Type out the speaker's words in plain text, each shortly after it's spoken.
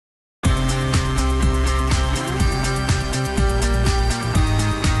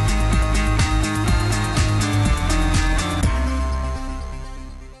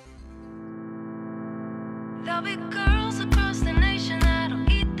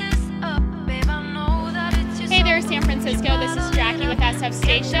SF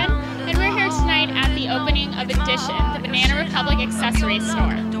Station, and we're here tonight at the opening of Edition, the Banana Republic accessories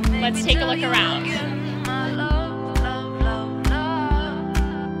store. Let's take a look around.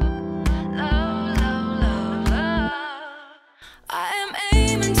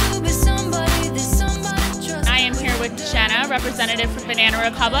 I am here with Jenna, representative for Banana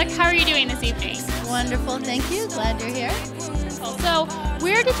Republic. How are you doing this evening? Wonderful, thank you. Glad you're here. So,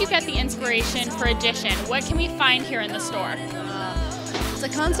 where did you get the inspiration for Edition? What can we find here in the store?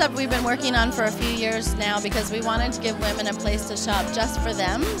 It's a concept we've been working on for a few years now because we wanted to give women a place to shop just for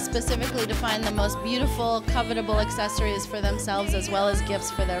them, specifically to find the most beautiful, covetable accessories for themselves as well as gifts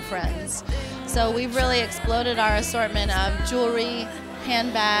for their friends. So we've really exploded our assortment of jewelry,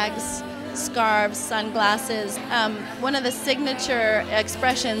 handbags, scarves, sunglasses. One of the signature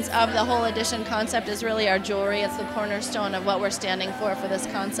expressions of the whole Edition concept is really our jewelry. It's the cornerstone of what we're standing for this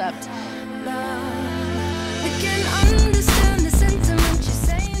concept.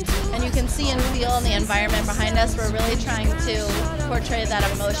 And you can see and feel in the environment behind us, we're really trying to portray that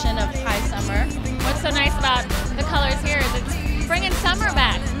emotion of high summer. What's so nice about the colors here is it's bringing summer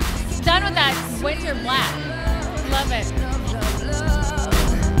back. It's done with that winter black. Love it.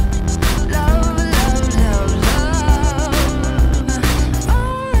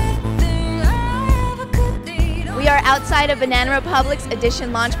 We are outside of Banana Republic's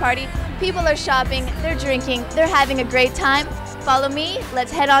Edition launch party. People are shopping, they're drinking, they're having a great time. Follow me,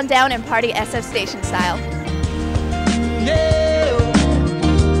 let's head on down and party SF Station style. Yeah,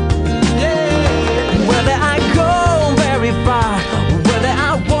 yeah. Whether I go very far, whether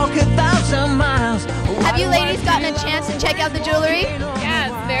I walk 1,000 miles. Have you ladies gotten a chance to check out the jewelry? Yeah,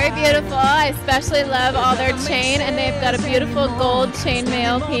 it's very beautiful. I especially love all their chain, and they've got a beautiful gold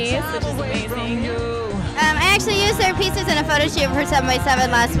chainmail piece, which is amazing. I actually used their pieces in a photo shoot for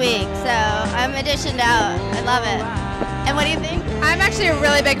 7x7 last week, so I'm Editioned out. I love it. And what do you think? I'm actually a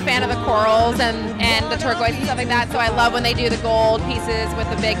really big fan of the corals and the turquoise and stuff like that, so I love when they do the gold pieces with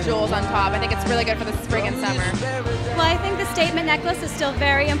the big jewels on top. I think it's really good for the spring and summer. Well, I think the statement necklace is still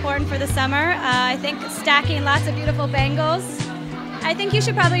very important for the summer. I think stacking lots of beautiful bangles. I think you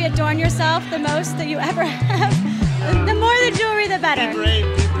should probably adorn yourself the most that you ever have. The more the jewelry, the better. Be brave,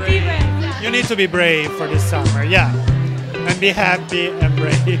 be brave. Be brave. You need to be brave for this summer, yeah. And be happy and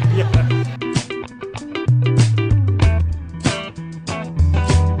brave, yeah.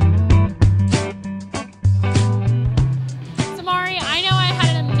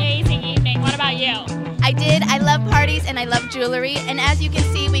 I did. I love parties and I love jewelry, and as you can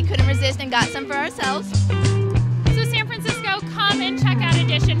see, we couldn't resist and got some for ourselves. So San Francisco, come and check out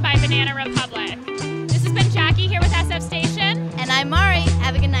Edition by Banana Republic.